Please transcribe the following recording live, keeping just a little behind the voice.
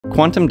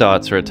Quantum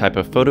dots are a type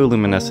of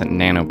photoluminescent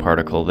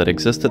nanoparticle that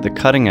exist at the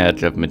cutting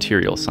edge of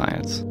material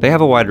science. They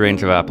have a wide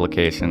range of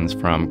applications,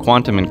 from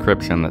quantum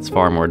encryption that's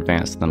far more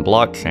advanced than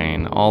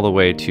blockchain, all the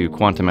way to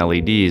quantum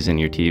LEDs in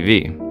your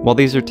TV. While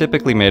these are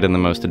typically made in the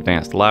most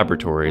advanced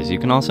laboratories, you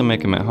can also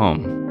make them at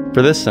home.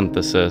 For this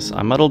synthesis,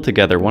 I muddled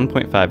together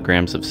 1.5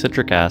 grams of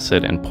citric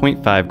acid and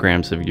 0.5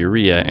 grams of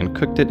urea and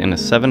cooked it in a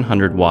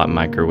 700-watt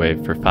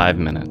microwave for 5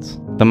 minutes.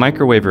 The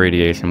microwave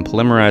radiation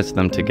polymerized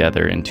them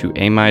together into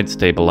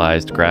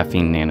amide-stabilized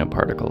graphene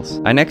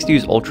nanoparticles. I next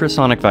used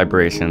ultrasonic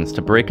vibrations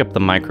to break up the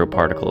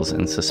microparticles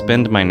and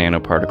suspend my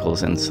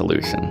nanoparticles in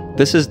solution.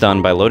 This is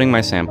done by loading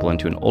my sample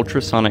into an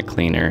ultrasonic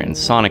cleaner and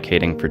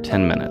sonicating for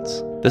 10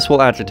 minutes. This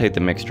will agitate the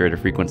mixture at a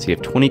frequency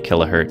of 20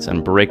 kHz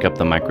and break up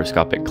the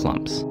microscopic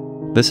clumps.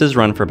 This is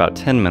run for about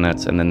 10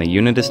 minutes, and then the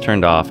unit is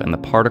turned off and the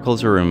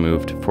particles are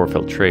removed for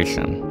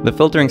filtration. The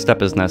filtering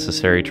step is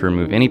necessary to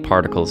remove any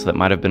particles that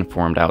might have been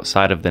formed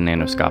outside of the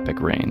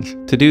nanoscopic range.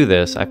 To do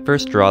this, I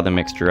first draw the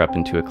mixture up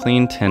into a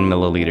clean 10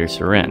 milliliter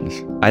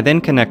syringe. I then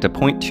connect a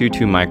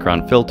 0.22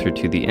 micron filter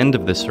to the end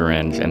of the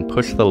syringe and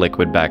push the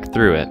liquid back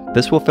through it.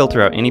 This will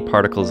filter out any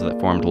particles that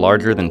formed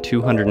larger than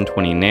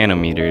 220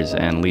 nanometers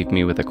and leave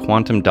me with a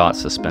quantum dot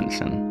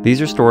suspension.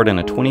 These are stored in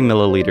a 20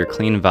 milliliter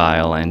clean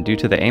vial, and due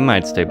to the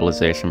amide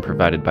stabilization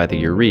provided by the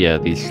urea,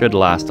 these should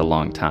last a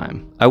long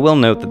time. I will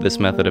note that this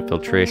method of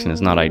filtration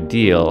is not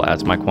ideal,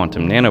 as my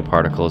quantum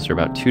nanoparticles are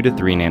about 2 to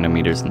 3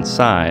 nanometers in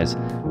size,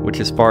 which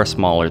is far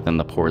smaller than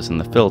the pores in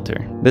the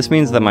filter. This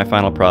means that my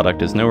final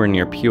product is nowhere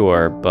near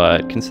pure,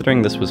 but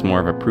considering this was more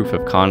of a proof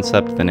of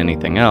concept than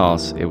anything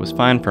else, it was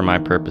fine for my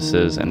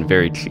purposes and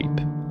very cheap.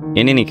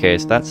 In any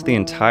case, that's the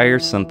entire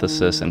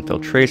synthesis and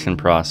filtration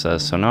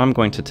process, so now I'm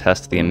going to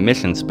test the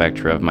emission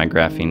spectra of my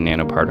graphene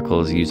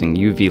nanoparticles using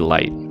UV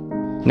light.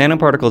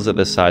 Nanoparticles at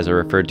this size are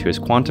referred to as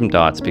quantum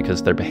dots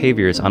because their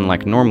behavior is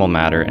unlike normal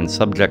matter and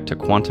subject to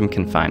quantum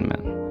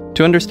confinement.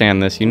 To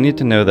understand this, you need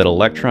to know that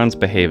electrons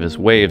behave as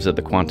waves at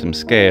the quantum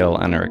scale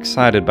and are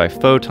excited by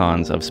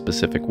photons of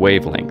specific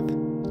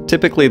wavelength.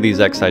 Typically, these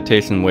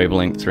excitation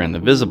wavelengths are in the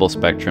visible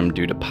spectrum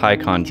due to pi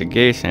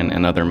conjugation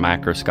and other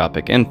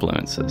macroscopic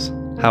influences.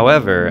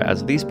 However,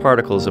 as these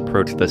particles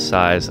approach the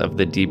size of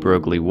the de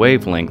Broglie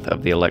wavelength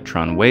of the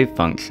electron wave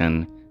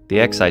function, the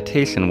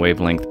excitation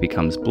wavelength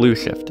becomes blue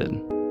shifted.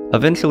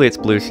 Eventually it's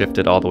blue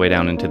shifted all the way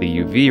down into the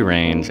UV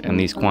range, and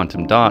these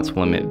quantum dots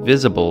will emit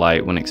visible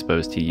light when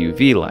exposed to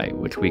UV light,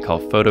 which we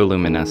call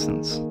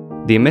photoluminescence.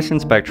 The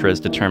emission spectra is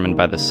determined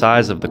by the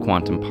size of the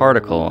quantum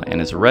particle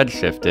and is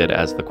redshifted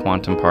as the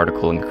quantum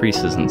particle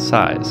increases in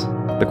size.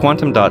 The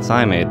quantum dots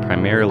I made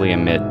primarily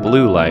emit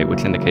blue light,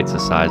 which indicates a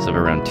size of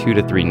around 2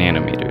 to 3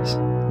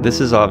 nanometers. This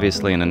is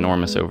obviously an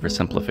enormous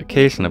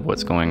oversimplification of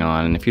what's going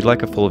on, and if you'd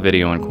like a full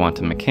video on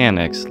quantum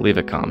mechanics, leave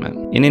a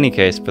comment. In any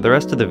case, for the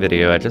rest of the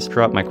video, I just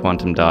dropped my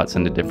quantum dots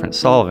into different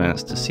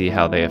solvents to see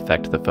how they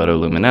affect the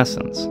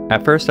photoluminescence.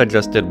 At first I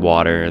just did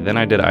water, then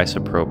I did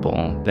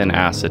isopropyl, then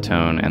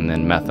acetone, and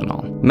then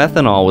methanol.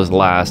 Methanol was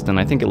last,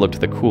 and I think it looked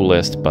the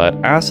coolest, but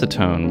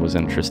acetone was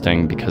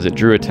interesting because it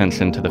drew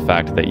attention to the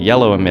fact that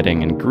yellow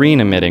emitting and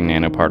green emitting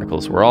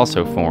nanoparticles were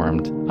also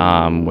formed,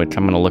 which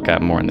I'm going to look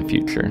at more in the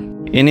future.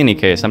 In any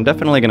case, I'm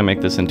definitely going to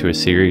make this into a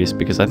series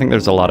because I think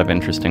there's a lot of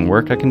interesting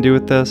work I can do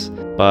with this,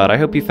 but I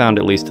hope you found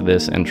at least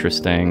this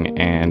interesting,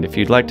 and if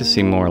you'd like to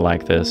see more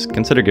like this,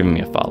 consider giving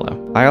me a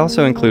follow. I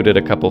also included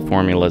a couple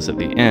formulas at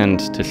the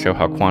end to show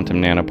how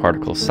quantum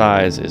nanoparticle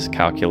size is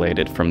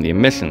calculated from the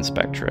emission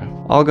spectra.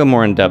 I'll go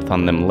more in depth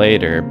on them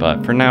later,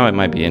 but for now it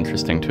might be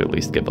interesting to at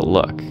least give a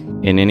look.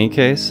 In any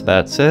case,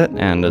 that's it,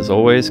 and as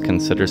always,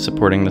 consider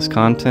supporting this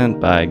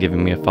content by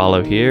giving me a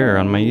follow here or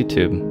on my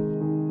YouTube.